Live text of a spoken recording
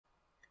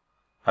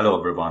Hello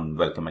everyone,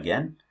 welcome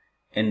again.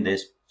 In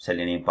this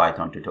Selenium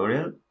Python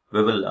tutorial,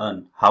 we will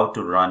learn how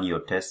to run your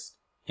tests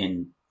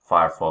in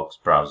Firefox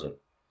browser.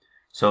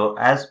 So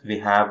as we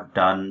have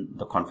done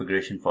the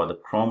configuration for the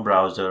Chrome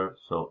browser,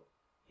 so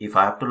if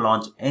I have to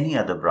launch any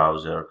other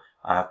browser,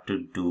 I have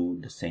to do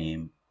the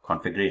same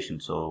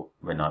configuration. So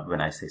when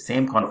I say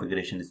same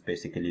configuration, it's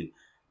basically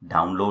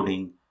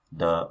downloading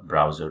the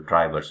browser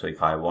driver. So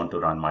if I want to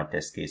run my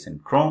test case in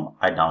Chrome,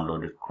 I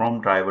downloaded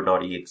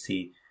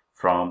chromedriver.exe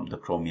from the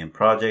Chromium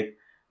project.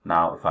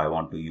 Now if I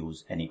want to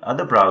use any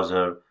other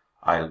browser,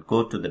 I'll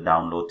go to the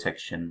download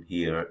section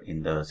here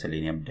in the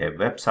Selenium dev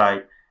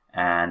website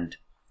and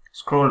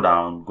scroll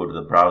down, go to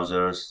the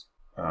browsers,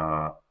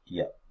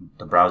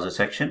 the browser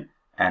section,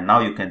 and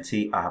now you can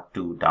see I have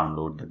to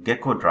download the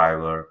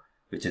geckodriver,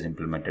 which is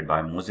implemented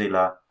by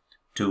Mozilla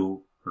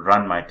to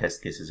run my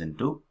test cases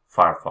into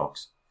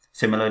Firefox.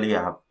 Similarly,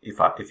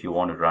 if you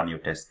want to run your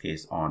test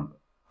case on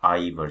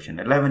IE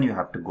version 11, you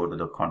have to go to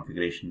the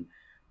configuration,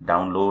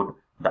 download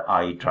the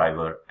IE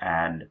driver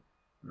and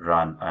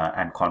run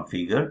and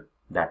configure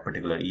that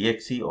particular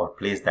exe, or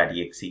place that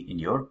exe in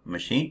your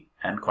machine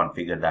and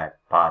configure that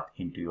path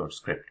into your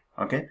script.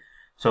 Okay,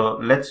 so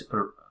let's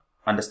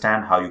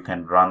understand how you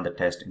can run the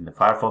test in the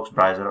Firefox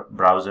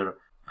browser.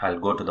 I'll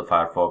go to the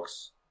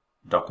Firefox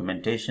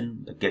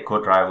documentation, the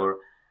geckodriver,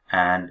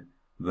 and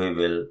we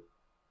will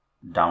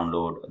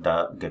download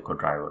the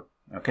geckodriver.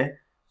 Okay,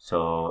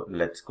 so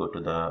let's go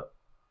to the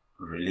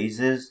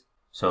releases.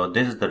 So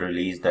this is the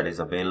release that is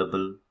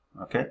available.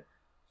 Okay,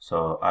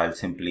 so I'll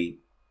simply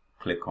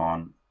click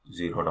on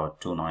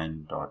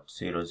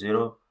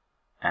 0.29.00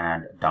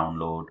 and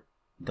download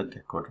the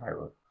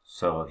geckodriver.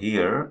 So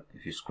here,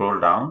 if you scroll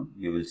down,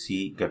 you will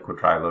see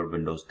geckodriver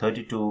Windows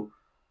 32,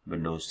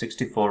 Windows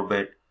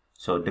 64-bit.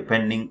 So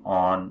depending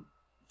on,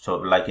 so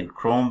like in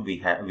Chrome, we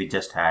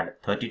just had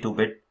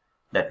 32-bit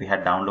that we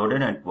had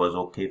downloaded, and it was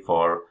okay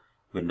for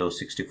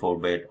Windows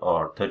 64-bit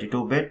or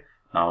 32-bit.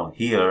 Now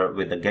here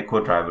with the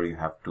geckodriver, you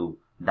have to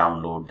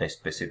download the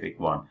specific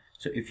one.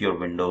 So if your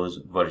Windows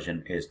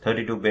version is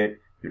 32-bit,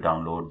 you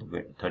download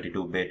the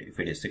 32-bit. If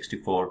it is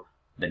 64,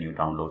 then you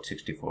download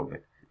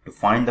 64-bit. To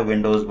find the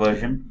Windows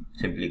version,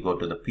 simply go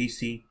to the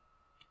PC.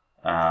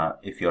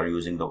 If you are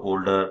using the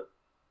older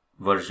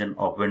version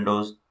of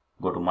Windows,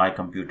 go to My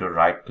Computer,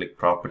 right-click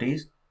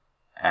Properties,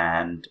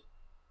 and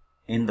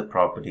in the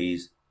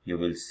Properties, you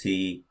will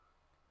see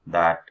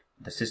that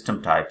the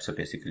system type, so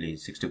basically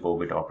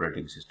 64-bit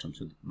operating system.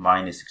 So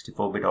mine is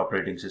 64-bit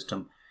operating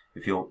system.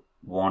 If you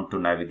want to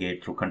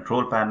navigate through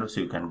control panel,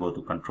 so you can go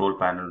to control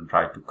panel and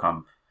try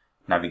to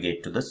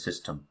navigate to the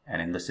system.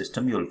 And in the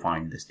system, you'll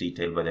find this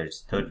detail, whether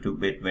it's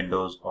 32-bit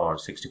Windows or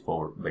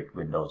 64-bit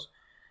Windows.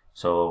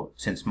 So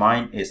since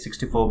mine is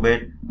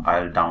 64-bit,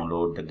 I'll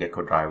download the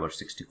geckodriver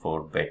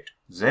 64-bit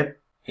zip.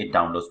 It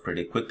downloads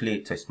pretty quickly.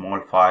 It's a small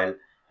file,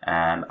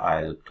 and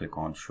I'll click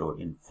on show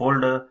in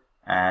folder,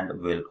 and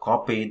we'll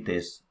copy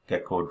this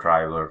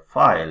geckodriver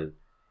file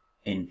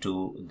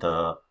into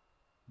the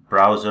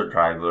browser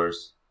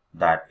drivers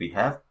that we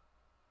have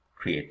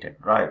created,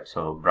 right?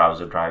 So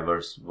browser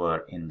drivers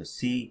were in the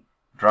C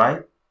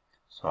drive.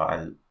 So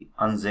I'll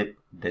unzip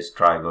this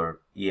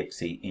driver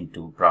exe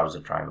into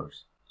browser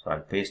drivers. So I'll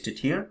paste it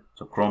here.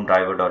 So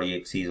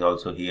chromedriver.exe is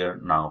also here.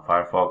 Now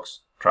Firefox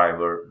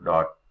driver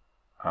or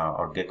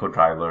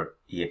geckodriver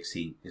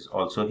exe is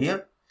also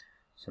here.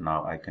 So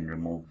now I can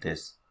remove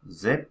this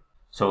zip.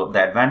 So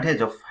the advantage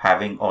of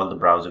having all the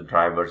browser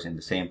drivers in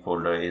the same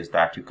folder is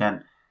that you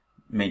can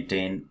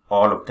maintain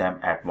all of them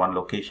at one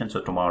location. So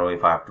tomorrow,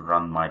 if I have to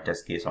run my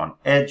test case on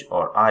Edge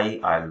or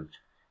IE, I'll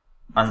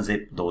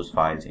unzip those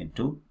files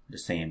into the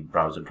same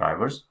browser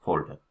drivers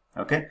folder.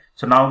 Okay,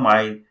 so now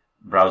my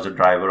browser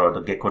driver or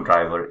the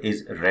geckodriver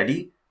is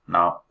ready.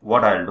 Now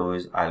what I'll do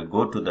is I'll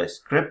go to the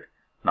script.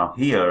 Now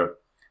here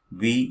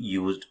we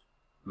used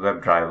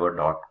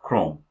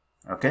webdriver.chrome.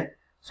 Okay,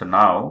 so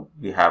now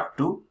we have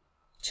to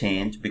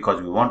change,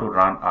 because we want to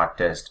run our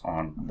test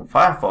on the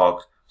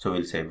Firefox. So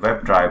we'll say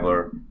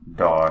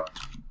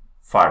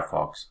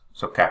webdriver.firefox.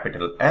 So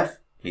capital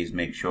F, please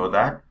make sure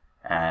that,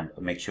 and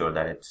make sure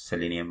that it's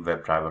Selenium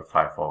WebDriver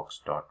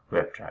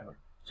Firefox.webdriver.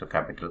 So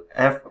capital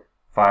F,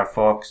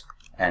 Firefox,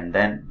 and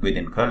then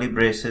within curly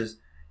braces,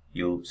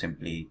 you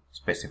simply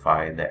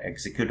specify the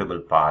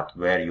executable path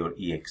where your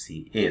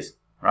exe is,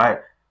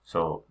 right?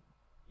 So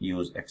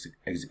use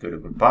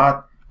executable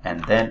path,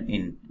 and then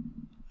in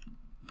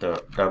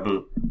the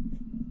double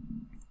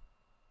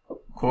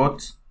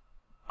quotes,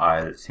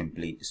 I'll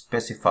simply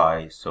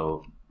specify,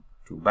 so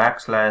to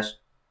backslash,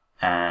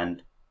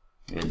 and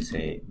we'll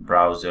say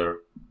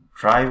browser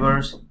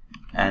drivers,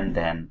 and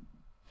then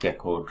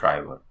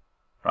geckodriver,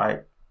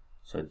 right?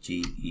 So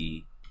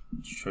GE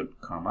should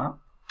come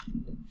up.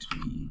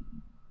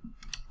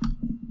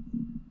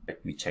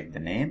 Let me check the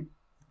name.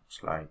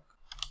 It's like,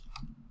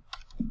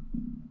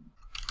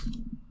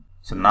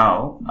 so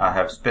now I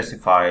have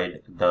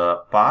specified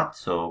the path,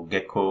 so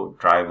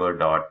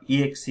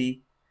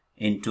geckodriver.exe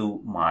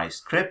into my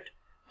script,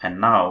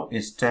 and now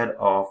instead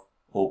of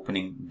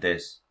opening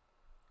this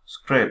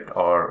script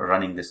or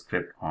running the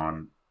script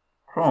on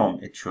Chrome,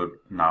 it should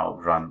now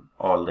run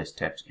all the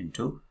steps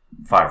into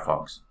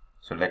Firefox.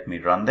 So let me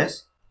run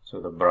this. So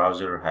the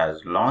browser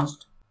has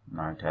launched.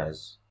 Now it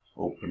has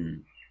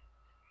opened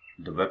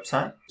the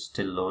website,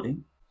 still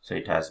loading. So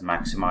it has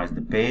maximized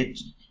the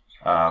page,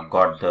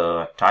 got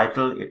the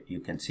title. You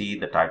can see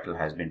the title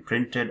has been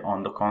printed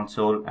on the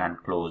console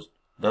and closed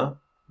the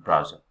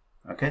browser.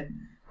 Okay,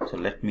 so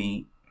let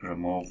me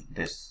remove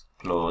this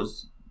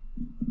close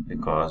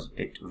because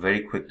it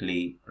very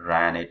quickly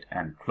ran it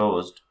and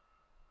closed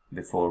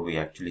before we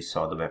actually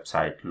saw the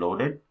website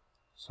loaded.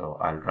 So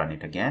I'll run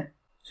it again.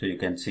 So you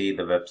can see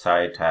the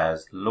website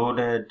has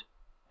loaded,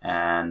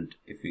 and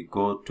if we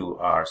go to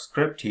our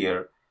script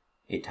here,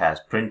 it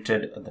has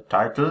printed the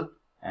title,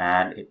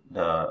 and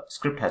the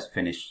script has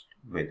finished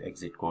with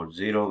exit code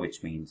 0,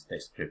 which means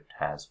the script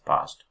has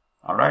passed.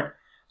 All right,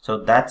 so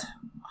that's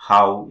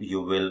how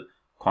you will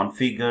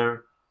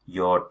configure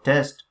your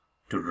test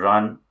to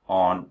run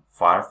on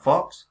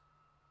Firefox.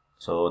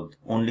 So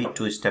only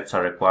 2 steps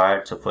are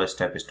required. So first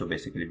step is to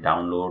basically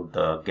download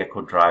the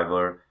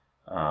geckodriver,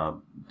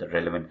 the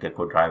relevant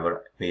geckodriver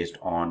based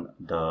on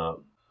the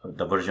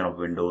version of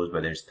Windows,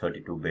 whether it's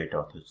 32-bit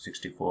or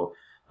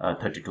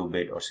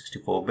 32-bit or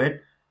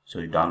 64-bit. So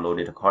you download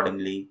it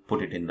accordingly,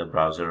 put it in the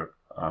browser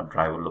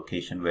driver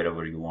location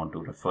wherever you want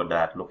to refer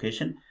that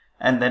location,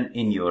 and then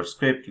in your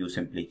script you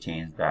simply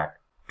change that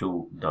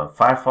to the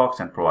Firefox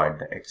and provide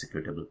the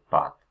executable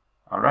path.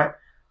 All right,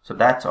 so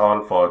that's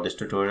all for this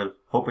tutorial.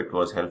 Hope it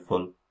was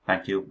helpful.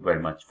 Thank you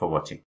very much for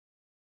watching.